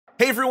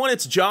Hey everyone,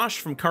 it's Josh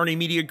from Carney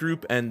Media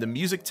Group and the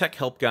Music Tech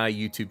Help Guy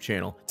YouTube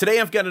channel. Today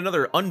I've got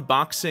another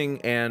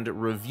unboxing and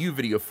review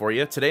video for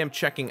you. Today I'm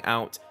checking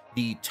out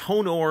the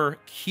Tonor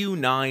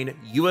Q9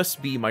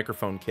 USB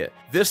microphone kit.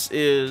 This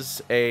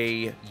is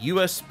a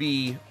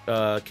USB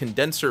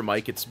condenser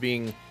mic. It's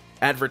being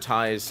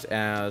advertised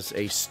as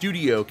a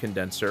studio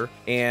condenser,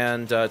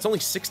 and it's only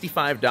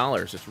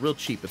 $65. It's real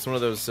cheap. It's one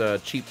of those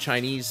cheap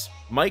Chinese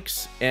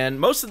mics, and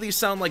most of these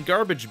sound like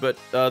garbage, but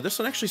this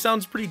one actually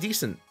sounds pretty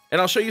decent. And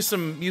I'll show you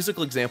some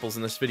musical examples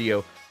in this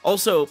video.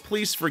 Also,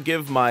 please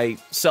forgive my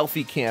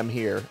selfie cam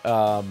here.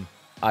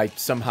 I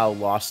somehow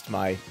lost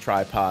my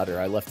tripod, or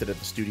I left it at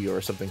the studio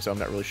or something, so I'm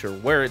not really sure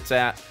where it's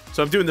at.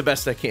 So I'm doing the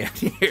best I can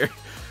here.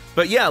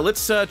 But yeah,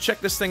 let's check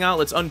this thing out.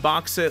 Let's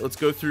unbox it. Let's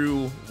go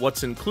through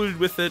what's included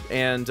with it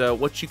and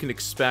what you can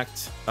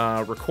expect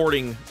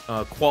recording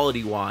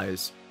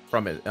quality-wise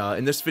from it.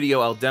 In this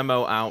video, I'll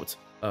demo out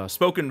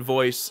spoken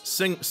voice,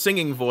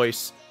 singing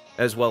voice,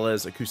 as well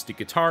as acoustic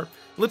guitar.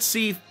 Let's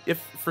see if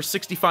for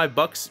 65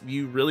 bucks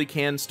you really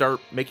can start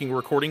making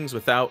recordings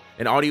without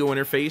an audio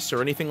interface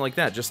or anything like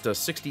that. Just a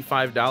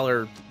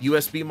 $65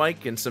 USB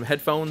mic and some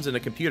headphones and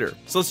a computer.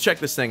 So let's check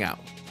this thing out.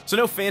 So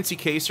no fancy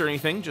case or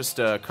anything, just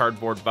a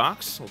cardboard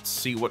box. Let's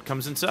see what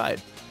comes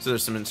inside. So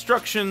there's some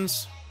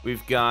instructions.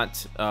 We've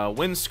got a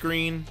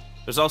windscreen.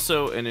 There's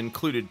also an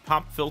included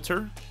pop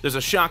filter. There's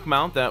a shock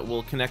mount that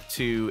will connect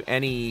to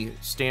any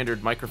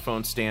standard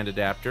microphone stand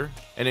adapter.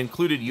 An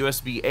included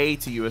USB-A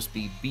to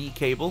USB-B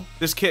cable.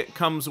 This kit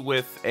comes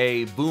with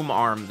a boom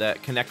arm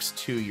that connects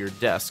to your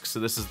desk. So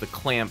this is the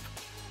clamp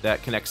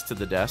that connects to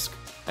the desk.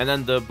 And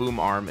then the boom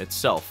arm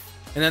itself.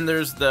 And then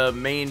there's the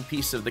main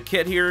piece of the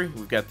kit here.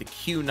 We've got the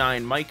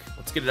Q9 mic.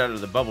 Let's get it out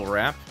of the bubble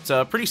wrap. It's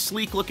a pretty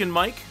sleek looking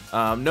mic.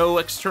 No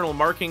external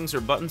markings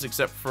or buttons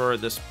except for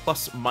this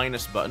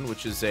plus-minus button,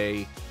 which is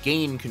a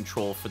gain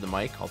control for the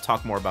mic. I'll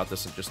talk more about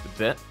this in just a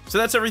bit. So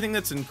that's everything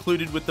that's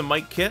included with the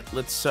mic kit.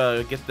 Let's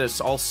get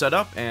this all set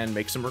up and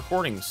make some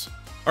recordings.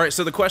 All right,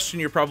 so the question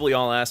you're probably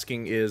all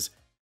asking is,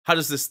 how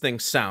does this thing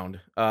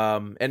sound?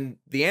 And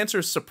the answer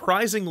is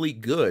surprisingly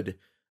good.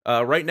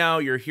 Right now,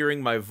 you're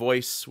hearing my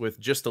voice with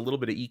just a little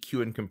bit of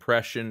EQ and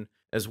compression,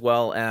 as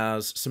well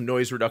as some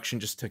noise reduction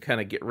just to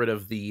kind of get rid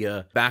of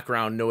the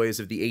background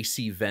noise of the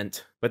AC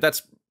vent. But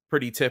that's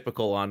pretty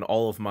typical on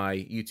all of my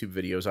YouTube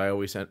videos. I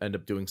always end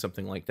up doing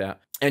something like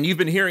that. And you've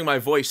been hearing my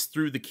voice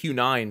through the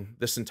Q9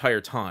 this entire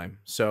time.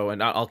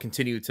 And I'll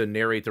continue to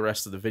narrate the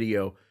rest of the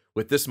video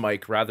with this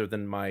mic rather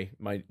than my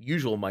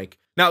usual mic.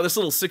 Now, this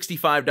little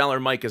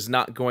 $65 mic is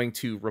not going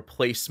to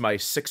replace my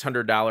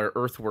 $600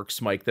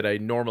 Earthworks mic that I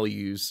normally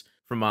use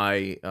for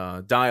my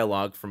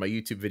dialogue for my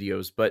YouTube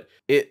videos, but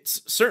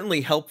it's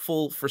certainly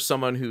helpful for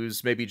someone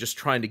who's maybe just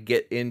trying to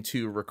get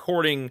into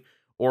recording,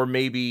 or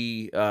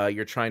maybe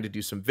you're trying to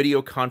do some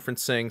video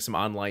conferencing, some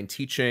online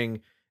teaching,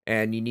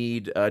 and you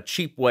need a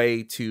cheap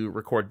way to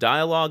record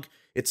dialogue.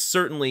 It's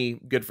certainly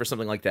good for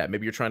something like that.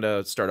 Maybe you're trying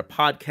to start a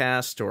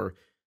podcast or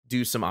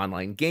do some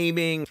online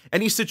gaming,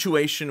 any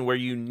situation where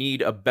you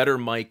need a better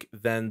mic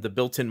than the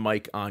built-in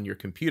mic on your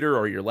computer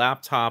or your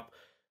laptop,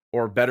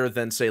 or better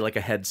than, say, like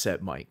a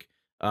headset mic.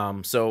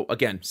 So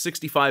again,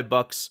 65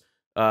 bucks,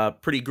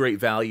 pretty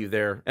great value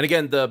there. And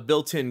again, the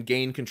built-in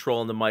gain control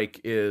on the mic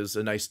is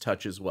a nice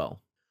touch as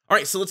well. All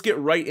right, so let's get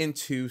right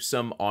into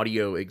some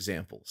audio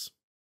examples.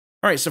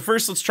 All right, so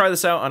first let's try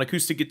this out on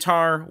acoustic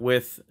guitar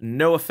with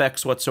no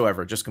effects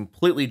whatsoever, just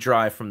completely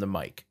dry from the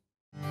mic.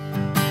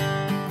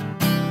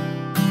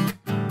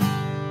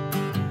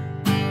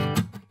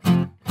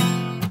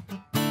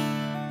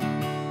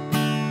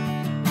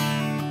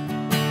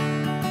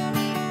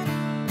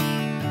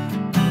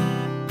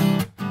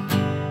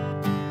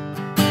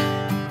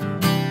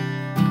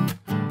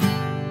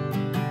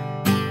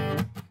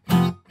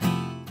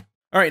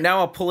 All right, now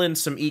I'll pull in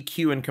some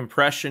EQ and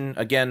compression.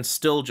 Again,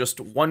 still just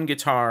one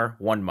guitar,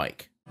 one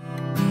mic.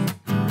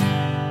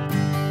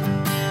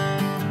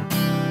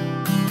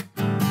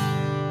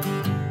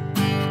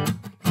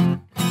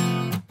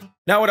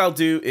 Now what I'll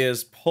do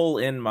is pull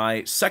in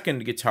my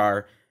second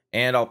guitar,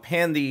 and I'll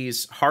pan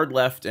these hard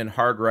left and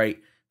hard right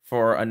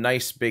for a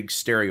nice big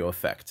stereo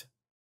effect.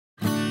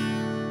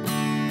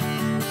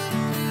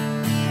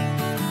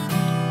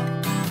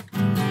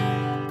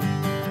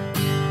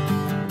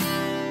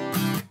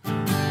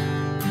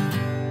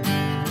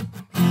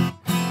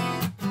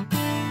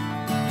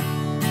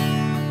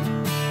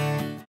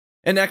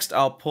 And next,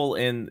 I'll pull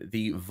in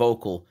the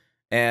vocal.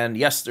 And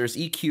yes, there's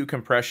EQ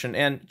compression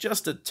and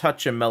just a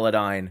touch of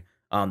melodyne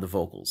on the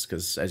vocals,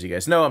 because as you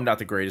guys know, I'm not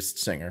the greatest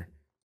singer.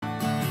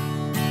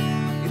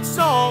 It's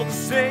all the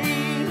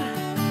same,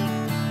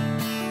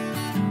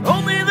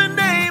 only the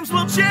names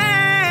will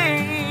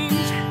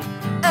change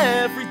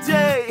every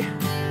day.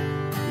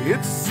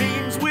 It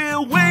seems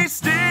we're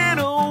wasting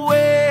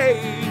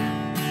away.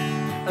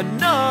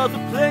 Another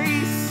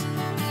place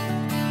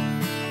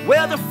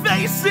where the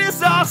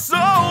faces are so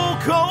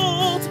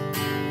cold.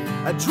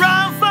 I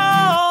drive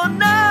all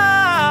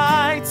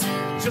night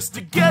just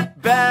to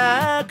get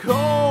back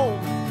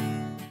home.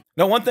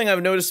 Now, one thing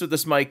I've noticed with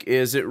this mic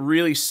is it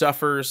really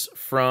suffers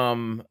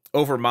from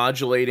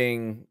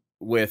overmodulating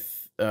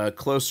with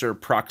closer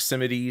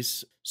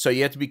proximities. So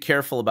you have to be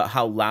careful about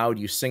how loud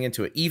you sing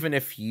into it. Even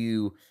if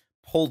you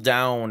pull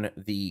down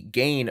the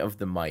gain of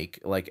the mic,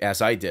 like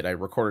as I did, I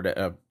recorded at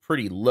a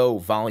pretty low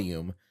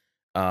volume,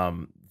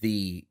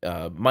 the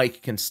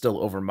mic can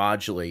still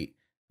overmodulate,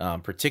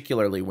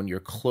 particularly when you're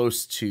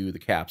close to the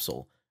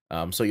capsule.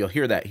 So you'll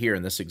hear that here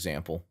in this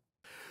example.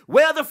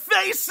 Where the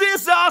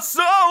faces are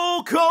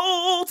so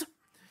cold,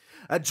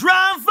 I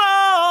drive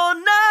all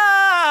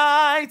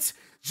night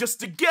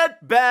just to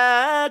get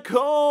back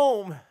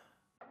home.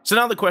 So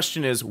now the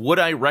question is, would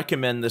I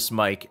recommend this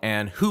mic,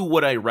 and who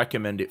would I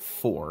recommend it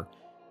for?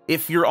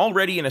 If you're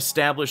already an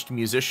established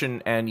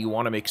musician and you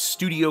want to make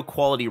studio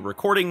quality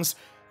recordings,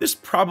 this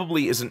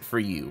probably isn't for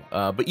you,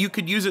 but you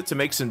could use it to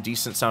make some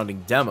decent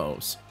sounding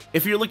demos.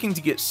 If you're looking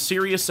to get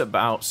serious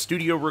about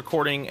studio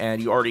recording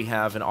and you already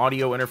have an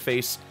audio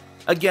interface,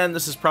 again,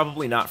 this is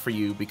probably not for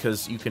you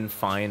because you can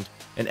find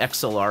an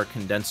XLR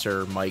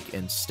condenser mic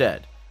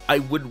instead. I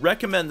would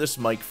recommend this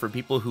mic for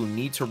people who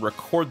need to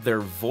record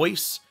their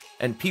voice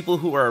and people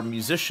who are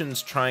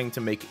musicians trying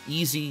to make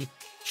easy,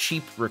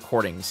 cheap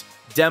recordings,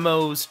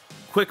 demos,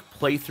 quick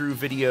playthrough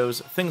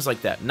videos, things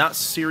like that, not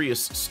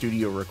serious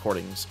studio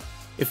recordings.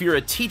 If you're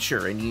a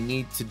teacher and you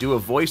need to do a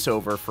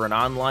voiceover for an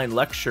online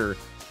lecture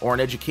or an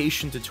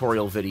education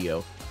tutorial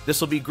video, this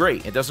will be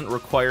great. It doesn't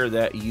require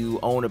that you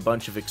own a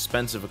bunch of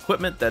expensive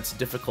equipment that's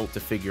difficult to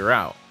figure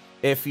out.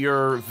 If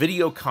you're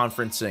video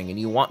conferencing and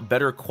you want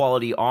better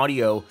quality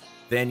audio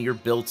than your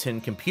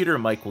built-in computer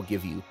mic will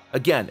give you,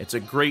 again, it's a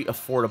great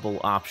affordable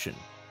option.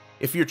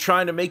 If you're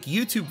trying to make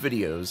YouTube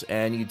videos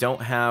and you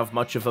don't have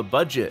much of a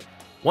budget,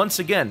 once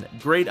again,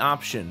 great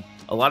option.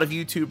 A lot of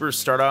YouTubers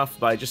start off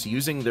by just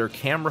using their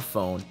camera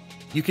phone.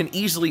 You can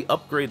easily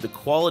upgrade the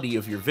quality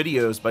of your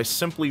videos by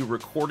simply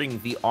recording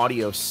the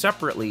audio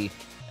separately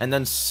and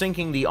then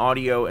syncing the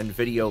audio and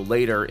video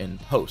later in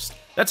post.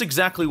 That's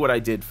exactly what I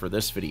did for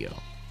this video.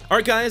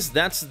 Alright guys,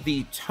 that's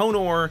the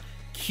Tonor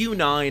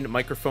Q9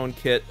 microphone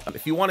kit.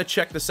 If you want to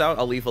check this out,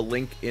 I'll leave a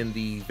link in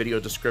the video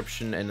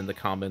description and in the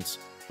comments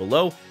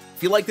below.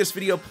 If you like this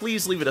video,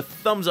 please leave it a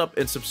thumbs up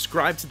and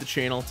subscribe to the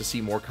channel to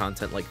see more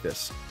content like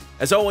this.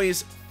 As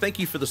always, thank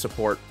you for the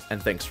support,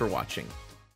 and thanks for watching.